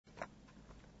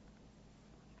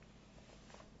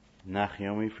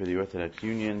Nachyomi for the Orthodox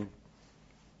Union,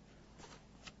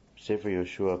 Sefer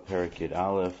Yoshua, Parakid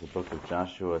Aleph, the book of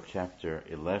Joshua, chapter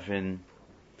 11,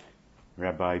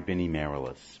 Rabbi Bini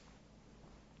Marilis.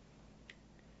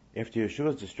 After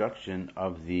Yeshua's destruction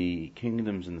of the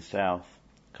kingdoms in the south,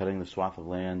 cutting the swath of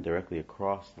land directly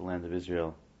across the land of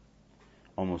Israel,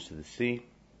 almost to the sea,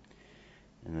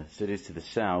 and the cities to the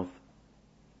south,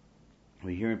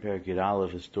 we hear in Parakid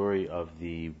Aleph a story of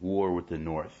the war with the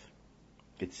north.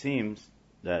 It seems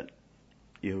that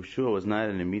Yehoshua was not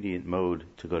in immediate mode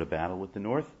to go to battle with the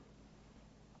north,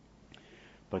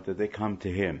 but that they come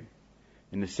to him.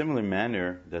 In a similar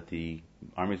manner that the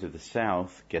armies of the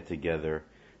south get together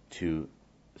to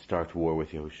start war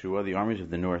with Yehoshua, the armies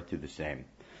of the north do the same.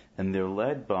 And they're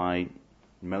led by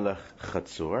Melech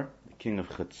Chatzor, the king of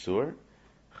Chatzor.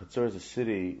 Chatzor is a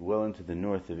city well into the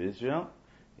north of Israel.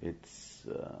 It's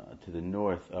to the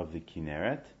north of the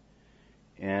Kinneret.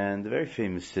 And a very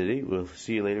famous city. We'll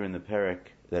see later in the parak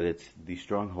that it's the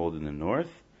stronghold in the north.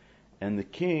 And the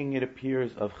king, it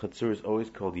appears, of Chatzor is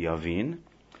always called Yavin,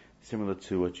 similar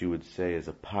to what you would say as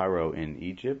a Paro in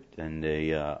Egypt and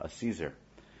a Caesar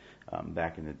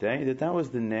back in the day. That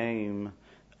was the name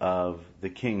of the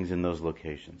kings in those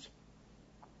locations.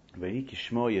 Vahi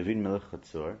Kishmo Yavin Melech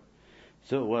Chatzor.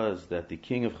 So it was that the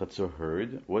king of Chatzor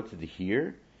heard. What did he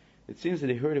hear? It seems that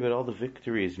he heard about all the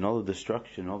victories and all the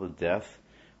destruction, all the death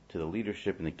to the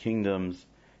leadership and the kingdoms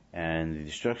and the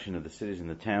destruction of the cities and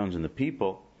the towns and the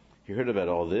people. He heard about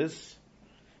all this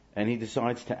and he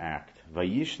decides to act.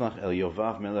 Vayishlach el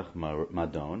Yovav melech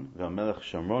Madon ve'melech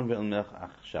Shomron ve'melech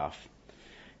Achshaf.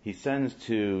 He sends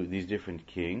to these different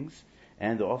kings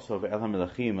and also ve'el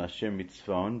hamelachim asher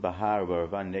mitzvon bahar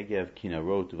baravan negev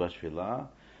kinarot vashvilah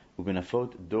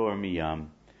ubenafot dor miyam.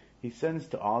 He sends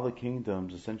to all the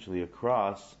kingdoms essentially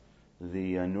across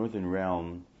the northern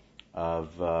realm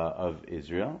of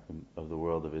Israel, of the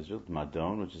world of Israel,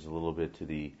 Madon, which is a little bit to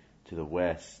the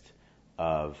west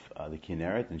of the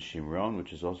Kinneret, and Shimron,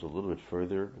 which is also a little bit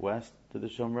further west to the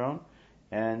Shomron,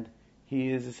 and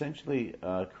he is essentially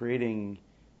creating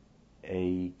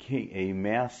a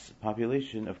mass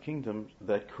population of kingdoms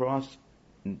that cross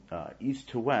east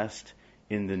to west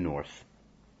in the north.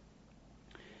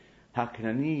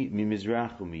 Haknani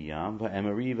mimizrach umiyam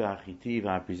va'emari va'achiti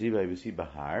va'aprizi va'yebusi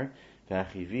bahar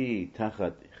va'achivi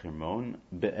tachat Chirmon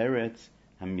be'eretz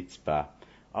hamitzpah.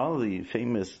 All the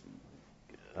famous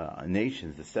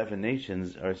nations, the 7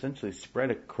 nations, are essentially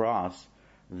spread across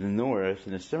the north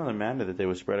in a similar manner that they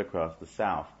were spread across the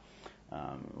south.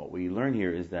 What we learn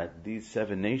here is that these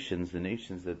 7 nations, the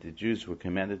nations that the Jews were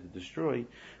commanded to destroy,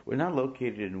 were not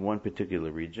located in one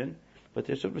particular region, but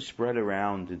they're sort of spread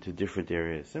around into different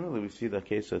areas. Similarly, we see the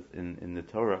case in the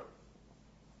Torah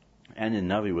and in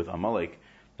Navi with Amalek,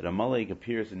 that Amalek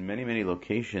appears in many, many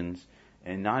locations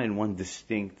and not in one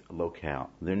distinct locale.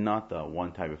 They're not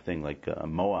one type of thing like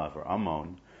Moab or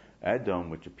Ammon, Edom,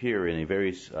 which appear in a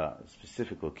very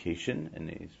specific location and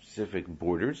a specific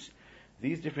borders.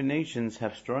 These different nations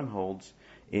have strongholds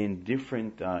in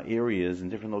different areas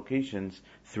and different locations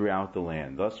throughout the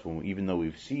land. Thus, even though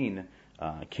we've seen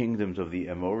kingdoms of the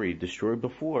Amori destroyed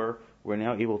before, we're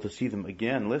now able to see them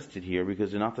again listed here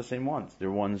because they're not the same ones. They're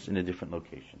ones in a different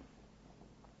location.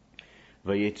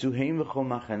 They go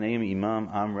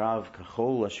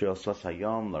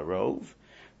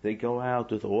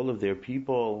out with all of their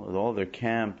people, with all their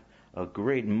camp, a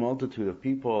great multitude of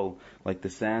people, like the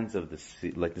sands of the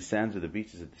sea, like the sands of the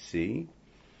beaches of the sea.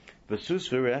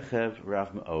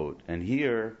 And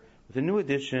here, with a new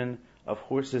addition of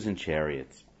horses and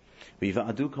chariots.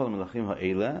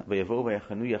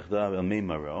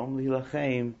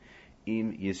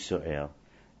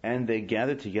 And they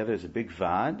gather together as a big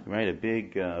vad, right? A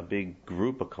big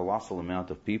group, a colossal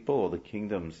amount of people, all the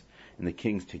kingdoms and the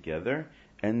kings together,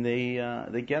 and they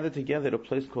gather together at a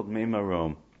place called Mei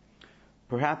Marom.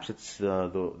 Perhaps it's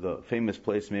the famous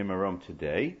place Mei Marom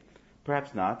today.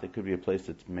 Perhaps not. It could be a place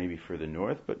that's maybe further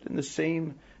north, but in the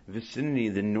same vicinity,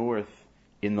 the north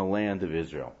in the land of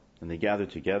Israel. And they gather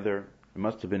together. It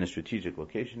must have been a strategic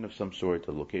location of some sort,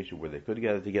 a location where they could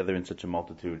gather together in such a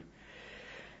multitude.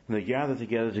 And they gather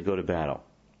together to go to battle.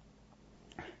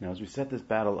 Now, as we set this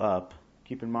battle up,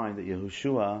 keep in mind that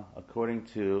Yehoshua, according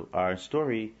to our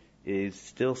story, is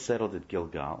still settled at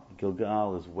Gilgal.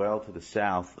 Gilgal is well to the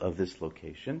south of this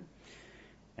location.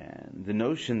 And the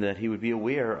notion that he would be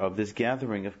aware of this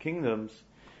gathering of kingdoms,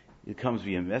 it comes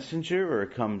via messenger or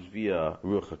it comes via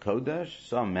Ruach HaKodesh,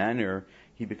 some manner,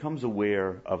 he becomes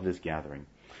aware of this gathering.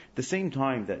 At the same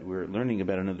time that we're learning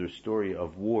about another story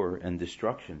of war and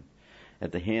destruction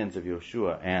at the hands of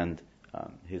Yehoshua and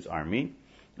his army,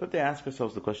 We have to ask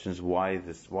ourselves the question is why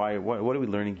this? What are we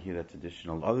learning here that's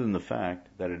additional, other than the fact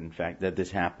that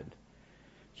this happened?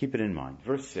 Keep it in mind.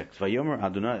 Verse 6, Vayomer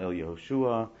Adonai el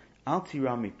Yehoshua, al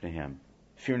tira mipnehem.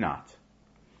 Fear not.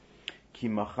 Ki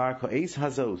machar ka'es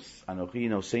hazos, anochi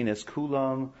nosenes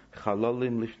kulam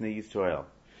chalalim lifnei Yisrael.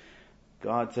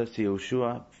 God says to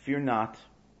Yehoshua, fear not.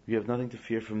 You have nothing to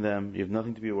fear from them. You have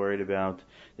nothing to be worried about.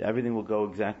 Everything will go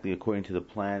exactly according to the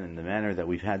plan and the manner that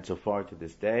we've had so far to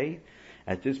this day.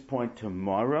 At this point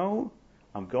tomorrow,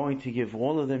 I'm going to give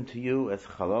all of them to you as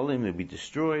chalalim, will be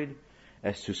destroyed,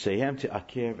 as to seyem to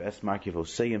akev, as markivo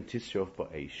seyem tisrof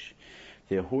ba'esh.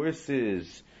 Their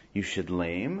horses you should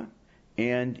lame,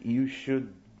 and you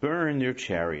should burn their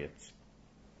chariots.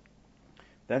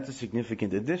 That's a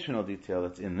significant additional detail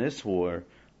that's in this war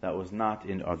that was not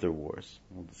in other wars.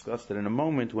 We'll discuss that in a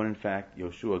moment when in fact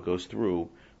Yoshua goes through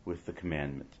with the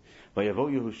commandment.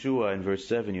 Vayavo Yehoshua in verse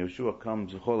 7, Yoshua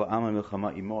comes, V'chol ha'am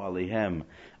ha'milchama imo aleihem,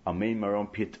 amein marom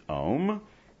pitom,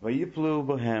 vayiplu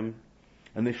bohem,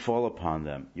 and they fall upon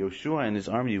them. Yoshua and his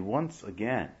army once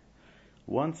again,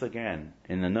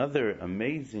 in another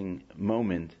amazing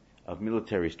moment of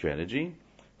military strategy,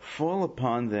 fall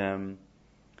upon them,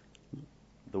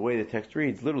 the way the text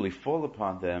reads, literally fall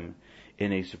upon them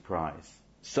in a surprise.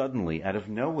 Suddenly, out of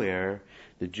nowhere,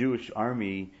 the Jewish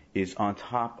army is on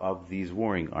top of these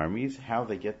warring armies. How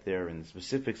they get there and the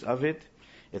specifics of it,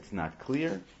 it's not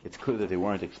clear. It's clear that they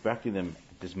weren't expecting them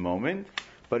at this moment.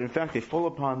 But in fact, they fall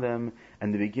upon them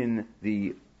and they begin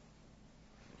the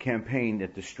campaign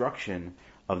at destruction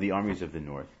of the armies of the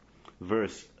north.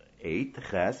 Verse 8,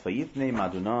 Ches, Vayifnei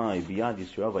Adonai biyad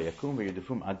Yisrael vayakum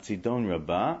vayudefum ad Sidon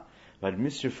Rabbah vad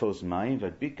misrefos mayim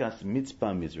vad bikas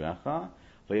mitzpah mizracha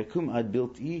vayakum ad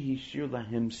bilti hishir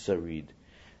lahem sarid.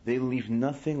 They leave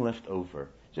nothing left over.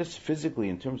 Just physically,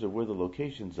 in terms of where the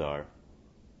locations are.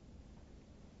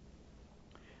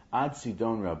 Ad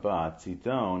Sidon Rabbah,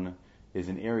 Sidon is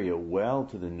an area well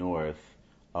to the north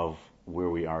of where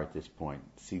we are at this point.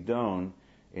 Sidon,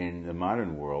 in the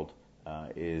modern world,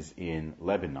 is in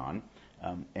Lebanon,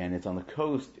 and it's on the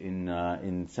coast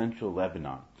in central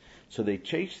Lebanon. So they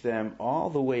chase them all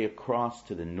the way across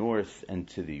to the north and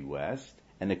to the west,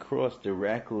 and across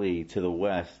directly to the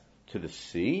west to the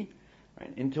sea,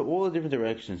 right, into all the different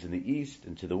directions, in the east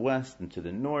and to the west and to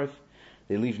the north.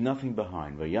 They leave nothing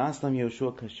behind. Vayaslam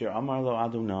Yoshua kasher amar lo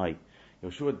Adonai.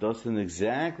 Yoshua does to them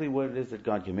exactly what it is that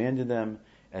God commanded them.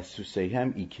 As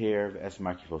susehem iker, as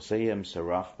markifosehem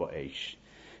saraf ba'esh.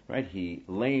 Right? He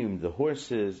lamed the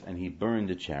horses and he burned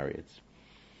the chariots.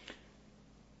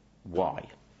 Why?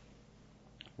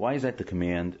 Why is that the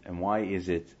command, and why is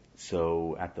it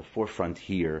so at the forefront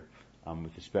here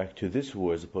with respect to this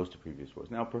war as opposed to previous wars?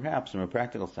 Now, perhaps in a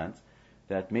practical sense,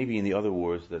 that maybe in the other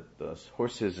wars that the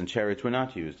horses and chariots were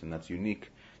not used, and that's unique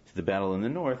to the battle in the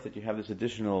north, that you have this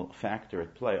additional factor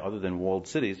at play, other than walled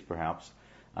cities, perhaps,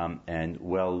 and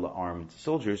well-armed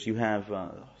soldiers. You have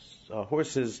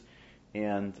horses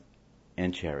and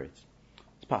chariots.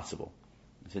 It's possible.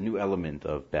 It's a new element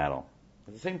of battle.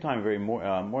 At the same time, very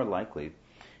more likely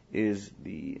is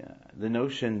the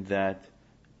notion that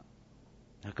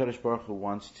HaKadosh Baruch Hu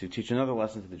wants to teach another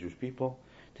lesson to the Jewish people,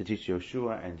 to teach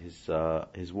Yoshua and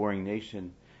his warring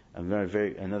nation another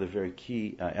very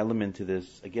key element to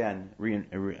this. Again,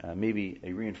 maybe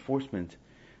a reinforcement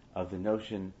of the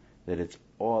notion that it's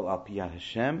all al piyat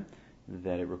Hashem,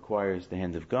 that it requires the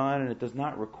hand of God, and it does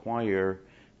not require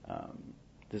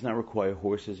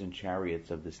horses and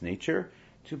chariots of this nature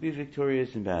to be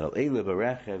victorious in battle. Eila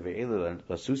barechev ve'eila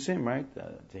basusim, right?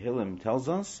 Tehillim tells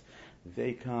us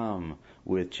they come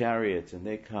with chariots and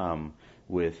they come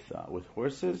with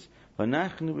horses. And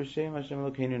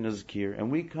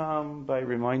we come by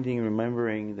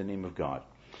remembering the name of God.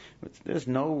 There's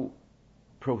no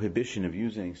prohibition of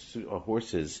using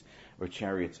horses or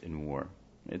chariots in war.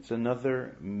 It's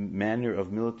another manner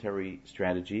of military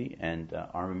strategy and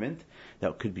armament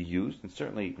that could be used, and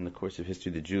certainly in the course of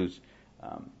history the Jews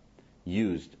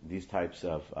used these types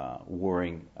of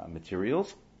warring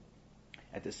materials.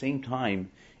 At the same time,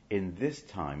 in this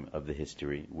time of the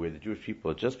history, where the Jewish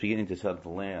people are just beginning to settle the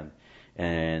land,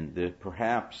 and they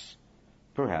perhaps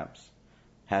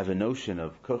have a notion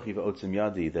of kochi v'otzim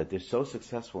yadi, that they're so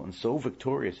successful and so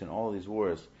victorious in all these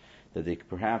wars that they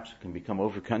perhaps can become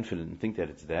overconfident and think that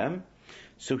it's them.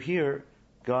 So here,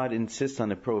 God insists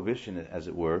on a prohibition, as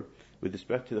it were, with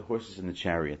respect to the horses and the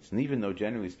chariots. And even though,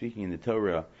 generally speaking, in the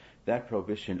Torah, that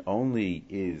prohibition only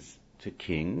is to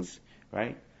kings,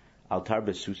 right? Altar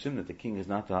besusim, that the king is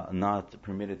not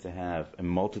permitted to have a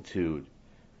multitude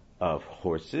of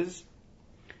horses.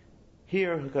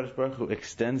 Here, HaKadosh Baruch Hu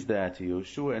extends that to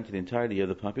Yoshua and to the entirety of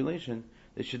the population,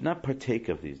 they should not partake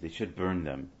of these. They should burn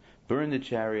them. Burn the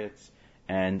chariots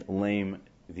and lame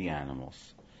the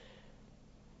animals.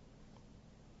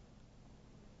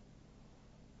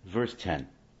 Verse 10.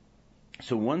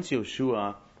 So once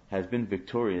Yoshua has been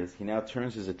victorious, he now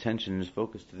turns his attention and his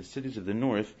focus to the cities of the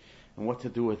north and what to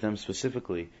do with them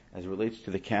specifically as it relates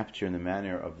to the capture and the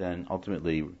manner of then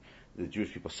ultimately the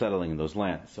Jewish people settling in those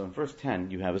lands. So in verse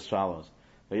 10 you have as follows.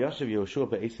 Vayashav Yoshua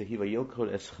ba'esahi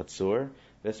vayilkod es chatzor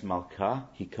ves malka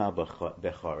hika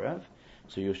becharev.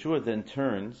 So Yoshua then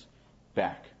turns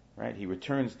back, right? He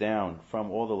returns down from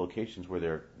all the locations where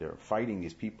they're fighting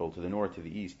these people to the north, to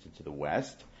the east, and to the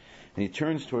west, and he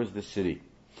turns towards the city.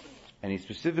 And he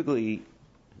specifically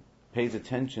pays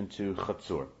attention to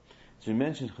Chatzor. So we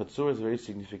mentioned Chatzor is a very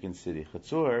significant city.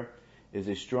 Chatzor is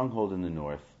a stronghold in the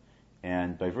north,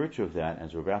 and by virtue of that,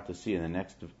 as we're about to see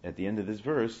at the end of this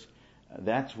verse,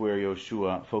 that's where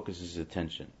Yoshua focuses his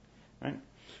attention, right?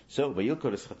 So,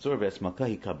 Vayilkod es Chatzor ve'es malka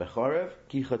hika becharev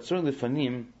ki Chatzor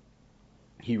lefanim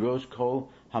hirosh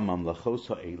kol hamamlachos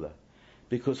ha'ela,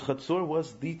 because Chatzor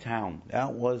was the town.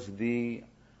 That was the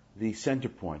center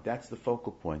point. That's the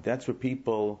focal point. That's where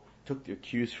people took their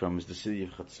cues from, is the city of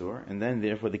Chatzor. And then,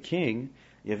 therefore, the king,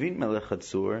 Yavin Melech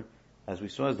Chatzor, as we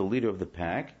saw, as the leader of the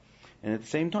pack, and at the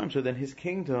same time, so then his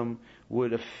kingdom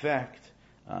would affect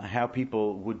how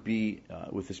people would be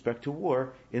with respect to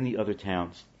war in the other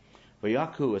towns.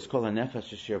 Vayaku es kol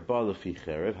hanefesh asher ba lefi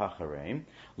cherev hachareim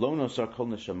lo nosar kol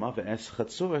neshama ve'es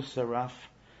Chatzor saraf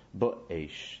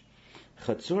ba'esh.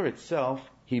 Chatzor itself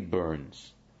he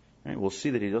burns. Right? We'll see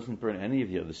that he doesn't burn any of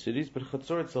the other cities, but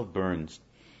Chatzor itself burns.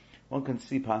 One can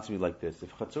see possibly like this: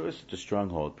 if Chatzor is such a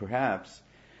stronghold, perhaps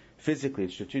physically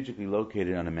it's strategically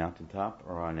located on a mountaintop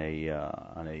or on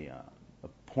a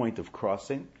point of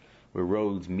crossing where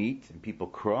roads meet and people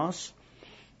cross.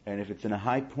 And if it's in a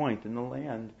high point in the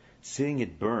land, seeing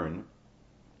it burn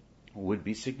would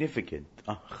be significant.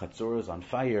 Chatzor is on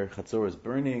fire, Chatzor is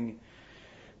burning.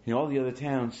 All the other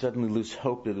towns suddenly lose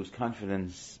hope, they lose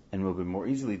confidence, and will be more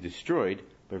easily destroyed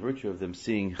by virtue of them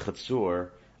seeing Chatzor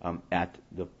at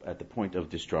the point of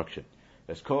destruction.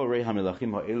 In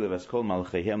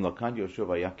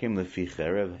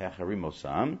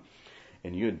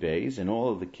Yud Beis, and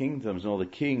all of the kingdoms, and all the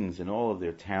kings, and all of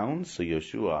their towns, so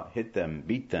Yoshua hit them,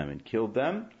 beat them, and killed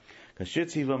them.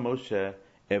 Moshe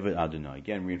Eved Adonai.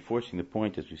 Again, reinforcing the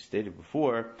point, as we stated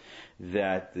before,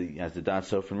 that as the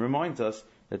Das Sofen reminds us,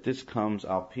 that this comes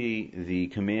al pi, the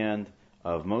command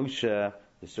of Moshe,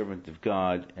 the servant of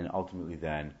God, and ultimately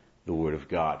then the word of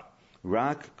God.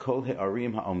 Rak kol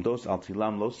he'arim ha'omdos al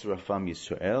tilam lo serafam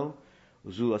Yisrael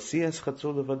uzulasias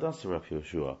chatzor levadas Rav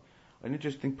Yoshua. An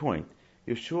interesting point.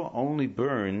 Yoshua only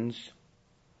burns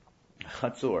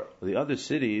Chatzor. The other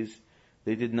cities,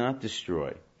 they did not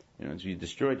destroy. So you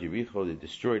destroyed Yericho, they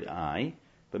destroyed Ai,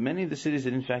 but many of the cities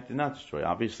in fact did not destroy.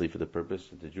 Obviously, for the purpose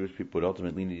that the Jewish people would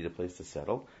ultimately need a place to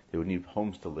settle, they would need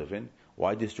homes to live in.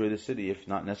 Why destroy the city if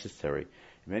not necessary?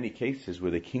 In many cases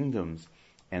where the kingdoms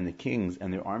and the kings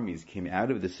and their armies came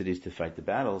out of the cities to fight the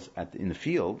battles in the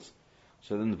fields,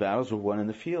 so then the battles were won in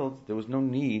the fields, there was no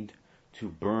need to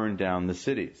burn down the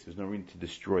cities. There's no need to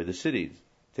destroy the cities.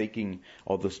 Taking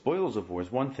all the spoils of war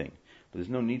is one thing, but there's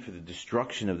no need for the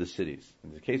destruction of the cities.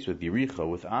 In the case with Yericho,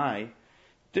 with Ai,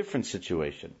 different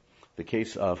situation. The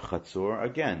case of Chatzor,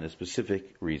 again, a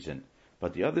specific reason.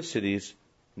 But the other cities,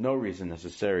 no reason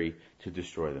necessary to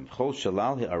destroy them. Chol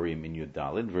shalal he'arim in Yud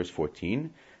Daled, verse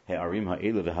 14, he'arim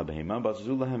ha'elu v'habehema,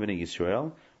 bazu lahem b'nei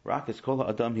Yisrael, rak es kol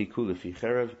ha'adam hiku lefi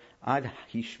cherev, ad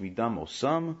hishmidam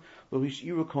osam, lo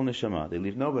hishiru kol neshama. They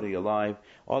leave nobody alive,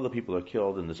 all the people are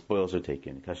killed and the spoils are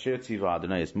taken. Kasher tziva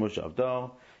Adonai es Moshe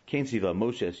avdo, Kain tziva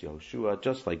Moshe es Yehoshua,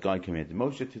 just like God commanded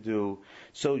Moshe to do,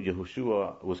 so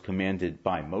Yehoshua was commanded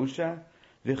by Moshe.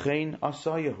 V'chein asa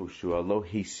Yehoshua lo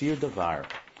hisir davar.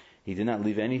 He did not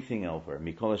leave anything over.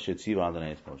 Mikol asher tziva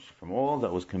Adonai es Moshe. From all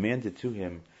that was commanded to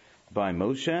him by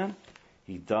Moshe,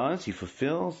 he does, he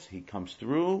fulfills, he comes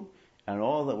through, and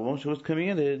all that Moshe was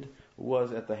commanded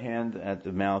was at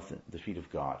the mouth, the feet of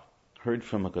God. Heard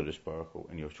from HaKadosh Baruch Hu,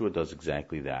 and Yoshua does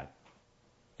exactly that.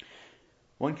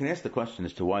 One can ask the question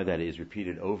as to why that is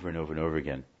repeated over and over and over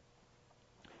again.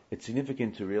 It's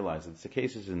significant to realize that it's the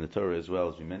cases in the Torah as well,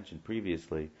 as we mentioned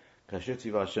previously. Kasher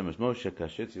tziva Hashem es Moshe,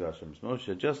 Kasher tziva Hashem es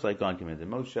Moshe, just like God commanded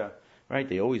Moshe, right?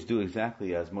 They always do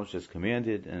exactly as Moshe is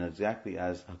commanded, and exactly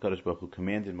as HaKadosh Baruch Hu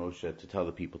commanded Moshe to tell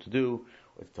the people to do,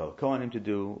 or to tell the Kohanim to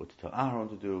do, or to tell Aaron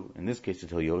to do, in this case to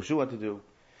tell Yehoshua to do.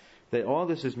 That all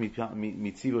this is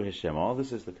mitzivu Hashem, all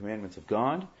this is the commandments of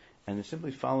God, and they're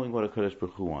simply following what HaKadosh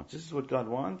Baruch Hu wants. This is what God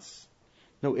wants.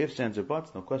 No ifs, ands, or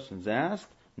buts, no questions asked,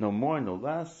 no more, no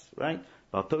less, right?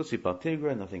 Baltosi,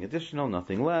 Baltigra, nothing additional,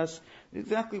 nothing less.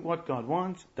 Exactly what God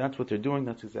wants, that's what they're doing,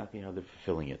 that's exactly how they're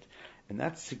fulfilling it. And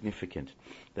that's significant,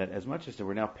 that as much as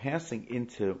we're now passing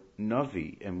into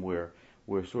Navi, and we're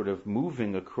sort of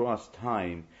moving across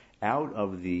time out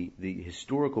of the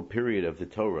historical period of the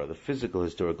Torah, the physical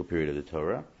historical period of the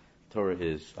Torah. Torah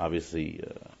is obviously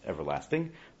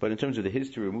everlasting, but in terms of the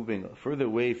history, we're moving further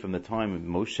away from the time of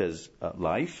Moshe's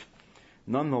life.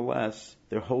 Nonetheless,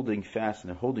 they're holding fast and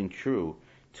they're holding true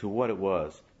to what it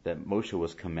was that Moshe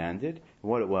was commanded,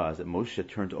 and what it was that Moshe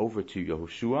turned over to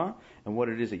Yehoshua, and what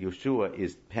it is that Yehoshua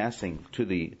is passing to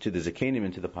the Zakanim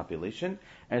and to the population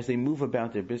as they move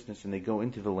about their business and they go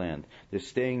into the land. They're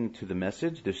staying to the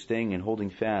message, they're staying and holding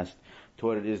fast to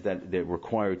what it is that they're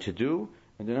required to do,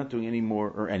 and they're not doing any more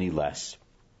or any less.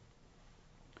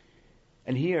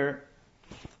 And here,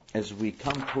 as we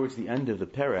come towards the end of the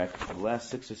Perek, the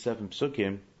last 6 or 7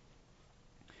 psukim,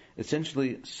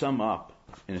 essentially sum up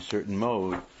in a certain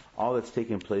mode all that's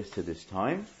taken place to this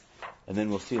time, and then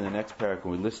we'll see in the next Perek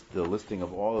when we list the listing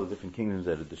of all the different kingdoms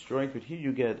that are destroyed. But here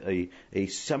you get a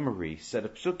summary set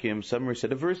of psukim, summary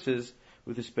set of verses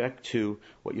with respect to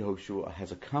what Yehoshua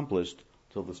has accomplished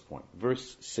till this point.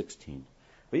 Verse 16.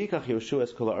 Vayikach Yehoshua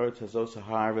es kol ha'aretz hazos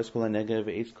ha'har v'es kol ha'negev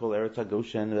v'es kol ha'aretz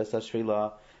ha'goshen v'es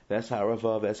ha'shvela v'es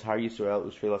ha'arava v'es har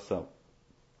Yisrael u'shvela sel.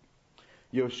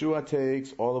 Yehoshua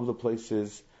takes all of the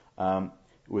places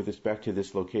with respect to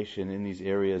this location in these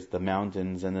areas, the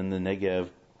mountains, and then the Negev.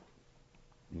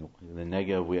 The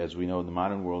Negev, as we know in the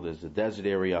modern world, is the desert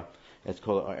area. It's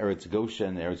called Eretz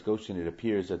Goshen. Eretz Goshen, it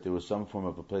appears that there was some form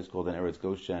of a place called an Eretz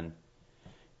Goshen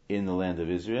in the land of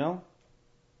Israel.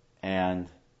 And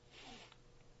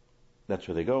that's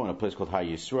where they go, in a place called Har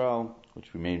Yisrael,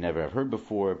 which we may never have heard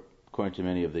before, according to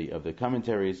many of the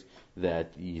commentaries,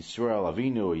 that Yisrael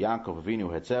Avinu, or Yaakov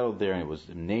Avinu, had settled there, and it was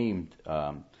named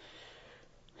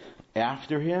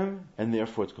after him, and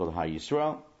therefore it's called Har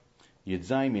Yisrael.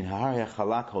 Yidzai min Har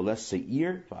Yachalak Holes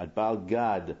Seir V'ad Bal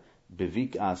Gad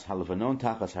Bevikas Halavanon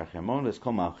Tachas Har Chemon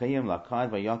V'eskol Malchayim Lakad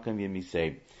V'Yakam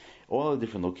Yemisei. All the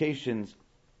different locations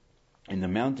in the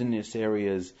mountainous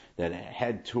areas that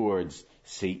head towards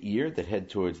Seir, that head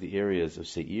towards the areas of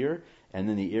Seir, and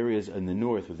then the areas in the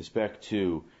north with respect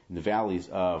to the valleys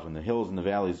of, and the hills and the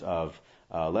valleys of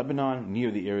Lebanon, near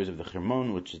the areas of the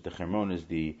Hermon, which is the Hermon is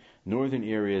the northern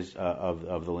areas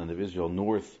of the land of Israel,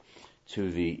 north to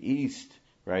the east,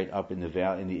 right up in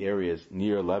the areas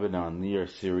near Lebanon, near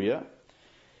Syria,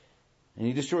 and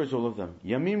he destroys all of them.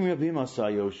 Yamim Rabim Asa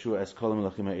Yehoshua es kol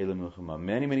melachim ha'elam milchama.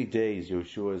 Many days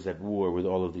Yehoshua is at war with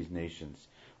all of these nations.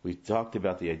 We talked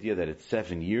about the idea that it's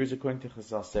 7 years according to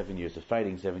Chazal, 7 years of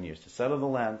fighting, 7 years to settle the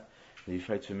land. And he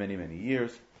fights for many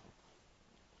years.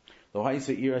 Nobody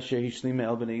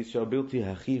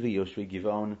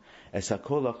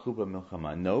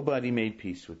made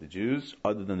peace with the Jews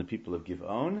other than the people of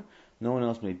Giv'on. No one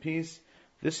else made peace.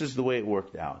 This is the way it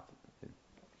worked out.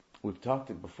 We've talked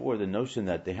before the notion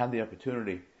that they had the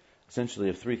opportunity essentially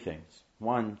of 3 things.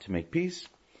 1, to make peace.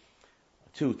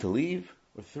 2, to leave.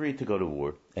 Or 3, to go to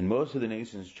war. And most of the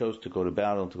nations chose to go to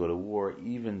battle, to go to war,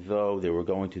 even though they were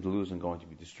going to lose and going to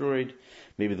be destroyed.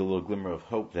 Maybe the little glimmer of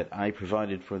hope that I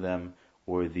provided for them,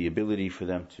 or the ability for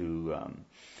them to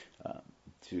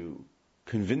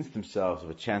convince themselves of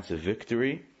a chance of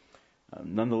victory.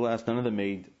 Nonetheless, none of them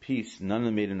made peace, none of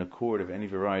them made an accord of any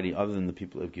variety other than the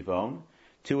people of Givon,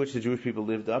 to which the Jewish people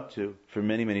lived up to for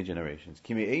many generations.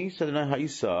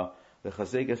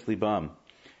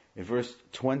 In verse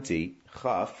 20,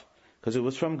 Chaf, because it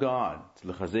was from God,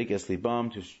 to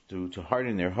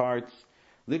harden their hearts,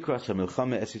 so that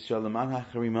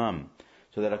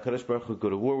HaKadosh Baruch Hu would go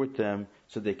to war with them,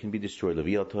 so they can be destroyed.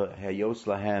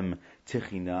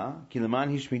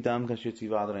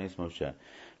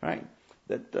 Right?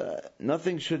 That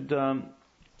nothing should,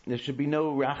 there should be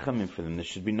no rachamim for them. There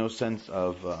should be no sense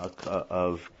of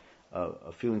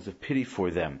feelings of pity for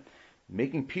them.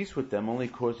 Making peace with them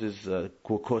only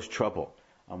will cause trouble.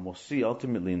 We'll see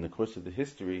ultimately in the course of the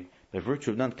history, by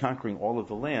virtue of not conquering all of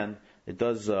the land, it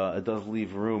does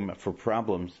leave room for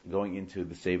problems going into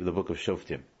the book of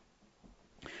Shoftim.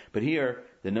 But here,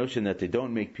 the notion that they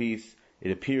don't make peace,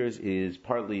 it appears, is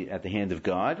partly at the hand of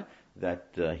God,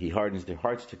 that He hardens their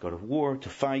hearts to go to war, to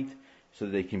fight, so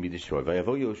that they can be destroyed.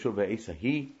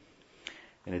 In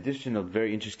addition, a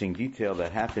very interesting detail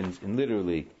that happens in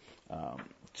literally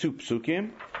 2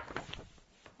 psukim.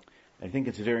 I think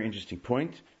it's a very interesting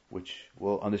point, which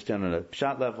we'll understand on a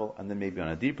pshat level, and then maybe on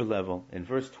a deeper level. In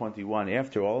verse 21,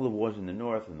 after all the wars in the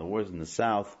north and the wars in the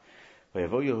south,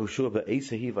 Vayavo Yehoshua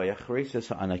ba'esahi vayachreses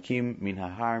ha'anakim min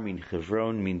hahar min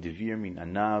Chevron min Devir min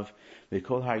Anav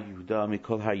mikol har Yehuda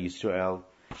mikol har Yisrael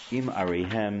Im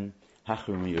Arehem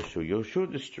Hachrim Yoshua.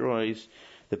 Yoshua destroys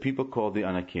the people called the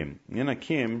Anakim. The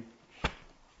Anakim,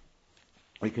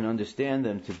 we can understand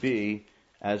them to be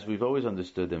as we've always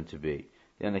understood them to be.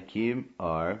 The Anakim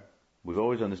we've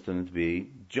always understood them to be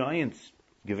giants.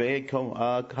 Gevei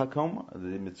Hakoma.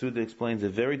 The Metzuda explains, they're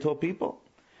very tall people,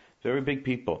 very big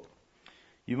people.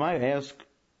 You might ask,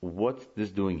 what's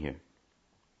this doing here?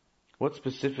 What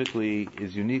specifically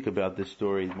is unique about this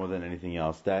story more than anything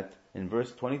else? That in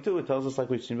verse 22, it tells us, like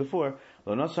we've seen before,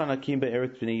 none of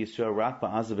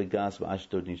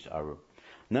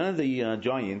the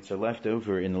giants are left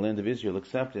over in the land of Israel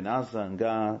except in Gaza and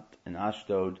Gat and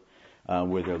Ashdod,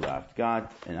 where they're left.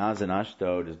 Gat and Gaza and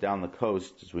Ashdod is down the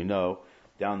coast, as we know,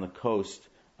 down the coast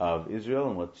of Israel,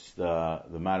 and what's the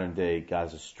modern day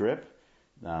Gaza Strip,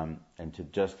 and to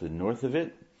just the north of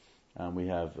it, we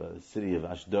have the city of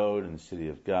Ashdod and the city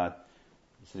of Gat,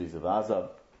 the cities of Gaza.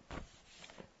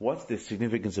 What's the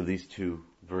significance of these two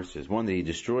verses? One, that he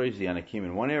destroys the Anakim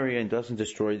in one area and doesn't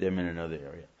destroy them in another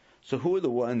area. So who are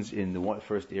the ones in the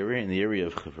first area, in the area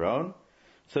of Hebron?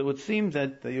 So it would seem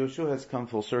that Yoshua has come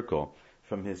full circle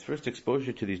from his first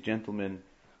exposure to these gentlemen,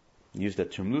 use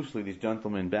that term loosely, these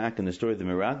gentlemen back in the story of the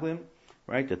Meraglim,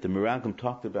 right? That the Meraglim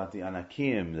talked about the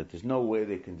Anakim, that there's no way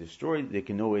they can destroy,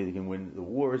 no way they can win the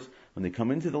wars when they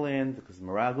come into the land, because the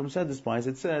Meraglim said, the spies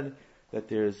had said, that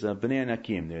there's Bnei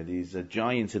Anakim, there are these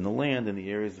giants in the land in the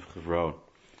areas of Hebron.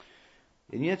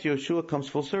 And yet Yoshua comes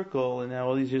full circle, and now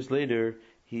all these years later,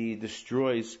 he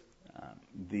destroys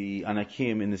the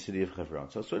Anakim in the city of Hebron.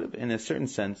 So sort of, in a certain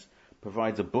sense,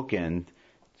 provides a bookend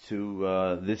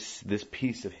to this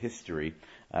piece of history,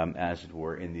 as it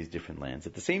were, in these different lands.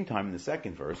 At the same time, in the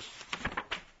second verse,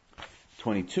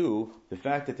 22, the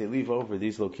fact that they leave over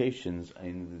these locations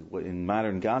in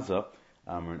modern Gaza,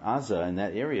 or in Gaza, in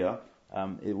that area,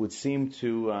 it would seem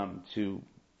to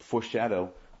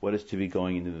foreshadow what is to be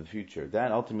going into the future.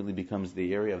 That ultimately becomes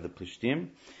the area of the Plishtim,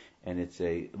 and it's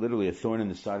literally a thorn in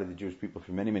the side of the Jewish people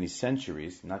for many, many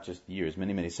centuries, not just years,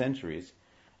 many, many centuries,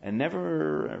 and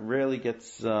rarely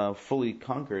gets fully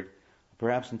conquered,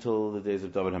 perhaps until the days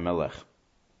of David HaMelech.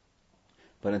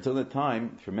 But until that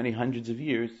time, for many hundreds of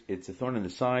years, it's a thorn in the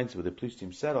sides where the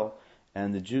Plishtim settle,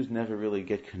 and the Jews never really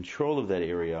get control of that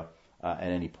area at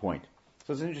any point.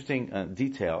 So it's an interesting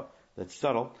detail that's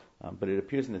subtle, but it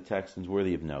appears in the text and is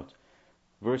worthy of note.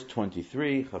 Verse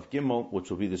 23, Chav Gimel,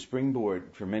 which will be the springboard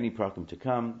for many prakim to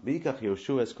come. V'yikach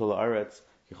Yoshua es kol haaretz,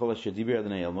 k'chol asher diber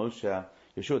Adonai el Moshe.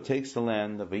 Yoshua takes the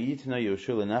land. V'yitna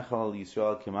Yoshua lenachal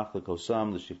Yisrael k'mach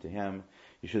lekosam l'shivtehem.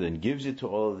 Yoshua then gives it to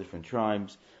all the different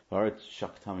tribes. Haaretz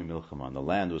shaktami milchaman. The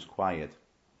land was quiet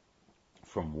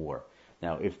from war.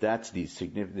 Now, if that's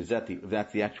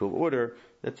the actual order,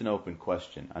 that's an open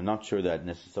question. I'm not sure that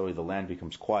necessarily the land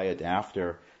becomes quiet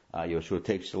after Yoshua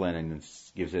takes the land and then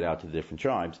gives it out to the different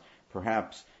tribes.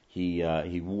 Perhaps he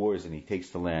wars and he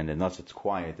takes the land, and thus it's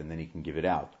quiet, and then he can give it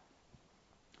out.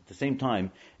 At the same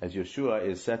time, as Yoshua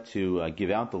is set to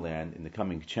give out the land in the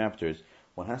coming chapters,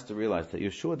 one has to realize that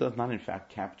Yoshua does not in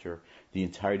fact capture the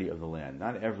entirety of the land.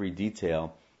 Not every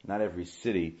detail, not every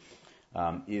city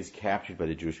is captured by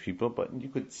the Jewish people, but you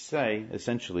could say,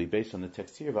 essentially, based on the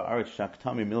text here, Va'aretz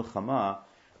shaktami milchama,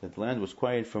 that the land was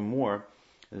quiet from war,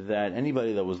 that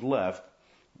anybody that was left,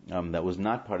 that was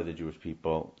not part of the Jewish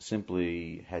people,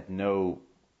 simply had no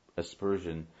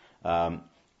aspersion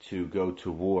to go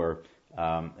to war,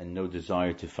 and no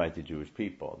desire to fight the Jewish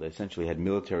people. They essentially had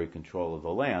military control of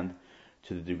the land,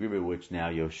 to the degree by which now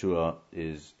Yoshua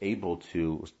is able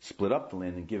to split up the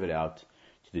land and give it out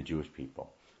to the Jewish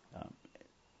people.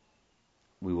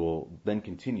 We will then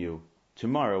continue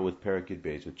tomorrow with Perek Yud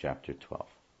Beis with chapter 12.